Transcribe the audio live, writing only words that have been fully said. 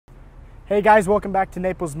Hey guys, welcome back to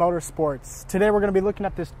Naples Motorsports. Today we're going to be looking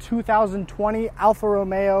at this 2020 Alfa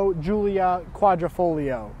Romeo Giulia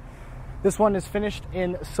Quadrifoglio. This one is finished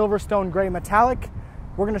in Silverstone gray metallic.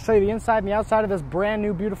 We're going to show you the inside and the outside of this brand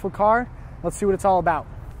new beautiful car. Let's see what it's all about.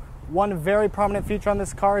 One very prominent feature on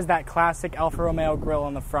this car is that classic Alfa Romeo grille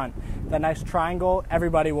on the front. That nice triangle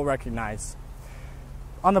everybody will recognize.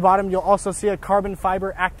 On the bottom you'll also see a carbon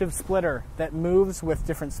fiber active splitter that moves with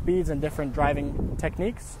different speeds and different driving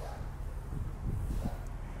techniques.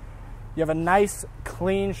 You have a nice,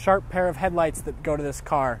 clean, sharp pair of headlights that go to this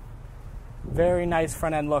car. Very nice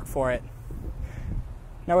front end look for it.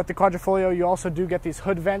 Now with the Quadrifoglio, you also do get these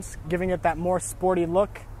hood vents, giving it that more sporty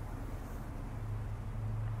look.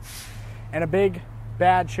 And a big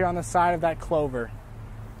badge here on the side of that clover,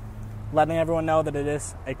 letting everyone know that it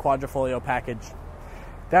is a Quadrifoglio package.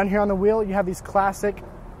 Down here on the wheel, you have these classic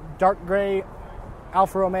dark gray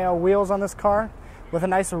Alfa Romeo wheels on this car with a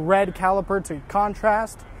nice red caliper to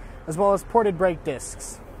contrast, as well as ported brake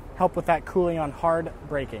discs, help with that cooling on hard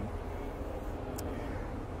braking.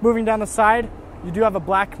 Moving down the side, you do have a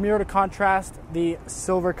black mirror to contrast the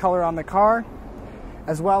silver color on the car,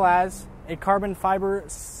 as well as a carbon fiber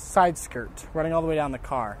side skirt running all the way down the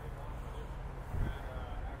car.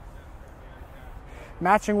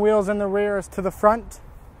 Matching wheels in the rear as to the front,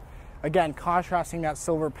 again contrasting that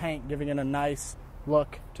silver paint, giving it a nice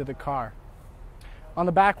look to the car. On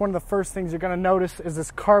the back, one of the first things you're going to notice is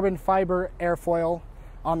this carbon fiber airfoil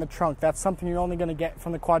on the trunk. That's something you're only going to get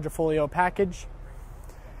from the Quadrifoglio package,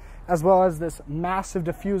 as well as this massive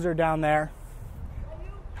diffuser down there,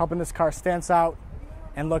 helping this car stand out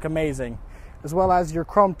and look amazing, as well as your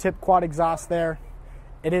chrome tip quad exhaust there.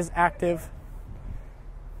 It is active,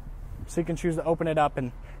 so you can choose to open it up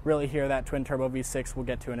and really hear that twin turbo V6 we'll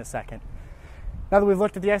get to in a second. Now that we've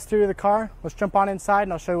looked at the exterior of the car, let's jump on inside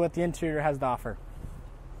and I'll show you what the interior has to offer.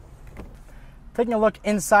 Taking a look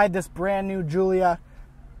inside this brand new Giulia,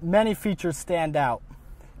 many features stand out.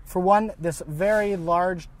 For one, this very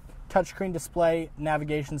large touchscreen display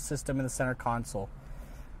navigation system in the center console.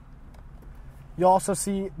 You'll also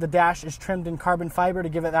see the dash is trimmed in carbon fiber to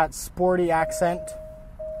give it that sporty accent.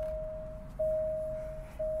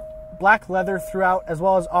 Black leather throughout, as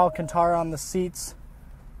well as Alcantara on the seats,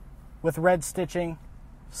 with red stitching,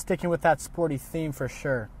 sticking with that sporty theme for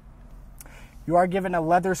sure. You are given a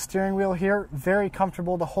leather steering wheel here, very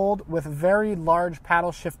comfortable to hold, with very large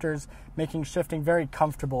paddle shifters, making shifting very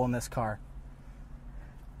comfortable in this car.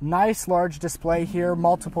 Nice large display here,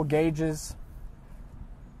 multiple gauges,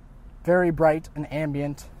 very bright and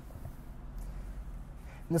ambient.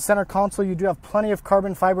 In the center console, you do have plenty of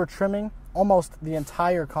carbon fiber trimming, almost the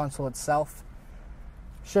entire console itself.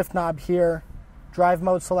 Shift knob here, drive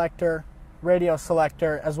mode selector, radio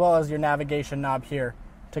selector, as well as your navigation knob here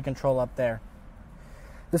to control up there.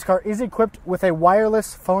 This car is equipped with a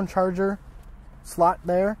wireless phone charger slot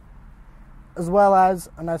there, as well as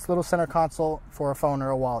a nice little center console for a phone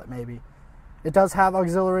or a wallet maybe. It does have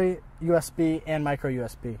auxiliary USB and micro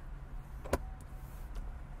USB.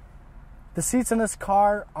 The seats in this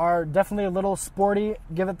car are definitely a little sporty,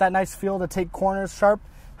 give it that nice feel to take corners sharp.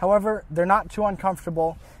 However, they're not too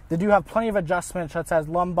uncomfortable. They do have plenty of adjustments such as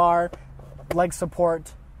lumbar, leg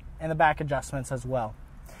support, and the back adjustments as well,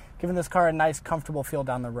 giving this car a nice comfortable feel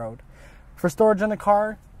down the road. For storage in the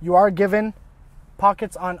car, you are given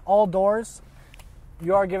pockets on all doors.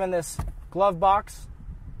 You are given this glove box,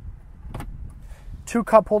 2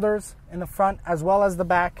 cup holders in the front as well as the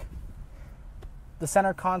back, the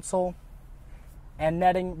center console, and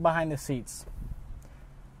netting behind the seats.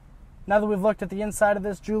 Now that we've looked at the inside of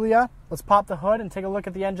this Giulia, let's pop the hood and take a look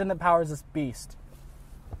at the engine that powers this beast.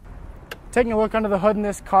 Taking a look under the hood in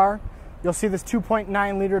this car, you'll see this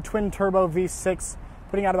 2.9 liter twin turbo V6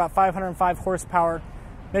 putting out about 505 horsepower,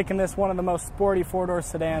 making this one of the most sporty 4-door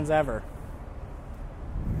sedans ever.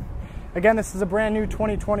 Again, this is a brand new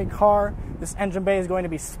 2020 car. This engine bay is going to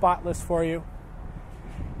be spotless for you.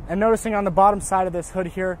 And noticing on the bottom side of this hood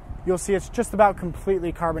here, you'll see it's just about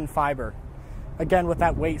completely carbon fiber. Again, with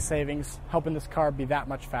that weight savings, helping this car be that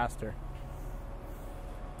much faster.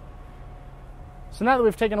 So now that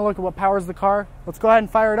we've taken a look at what powers the car, let's go ahead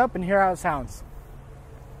and fire it up and hear how it sounds.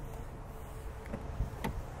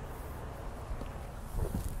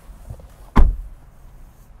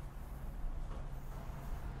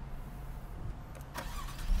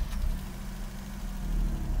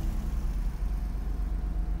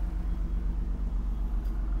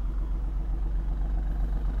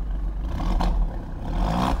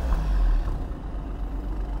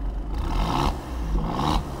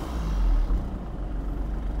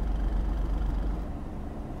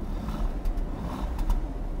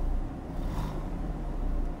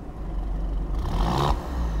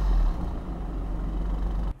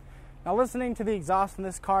 Now, listening to the exhaust in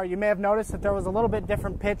this car, you may have noticed that there was a little bit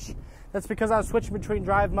different pitch. That's because I was switching between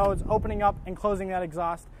drive modes, opening up and closing that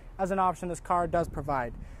exhaust as an option this car does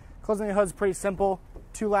provide. Closing the hood is pretty simple.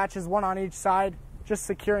 2 latches, 1 on each side, just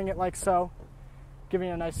securing it like so, giving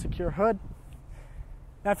it a nice secure hood.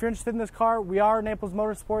 Now, if you're interested in this car, we are Naples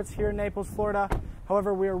Motorsports here in Naples, Florida.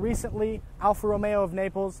 However, we are recently Alfa Romeo of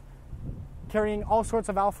Naples, carrying all sorts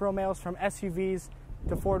of Alfa Romeos from SUVs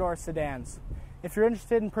to 4-door sedans. If you're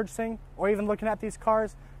interested in purchasing or even looking at these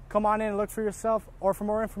cars, come on in and look for yourself, or for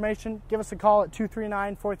more information, give us a call at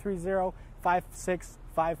 239-430-5655.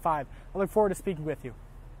 I look forward to speaking with you.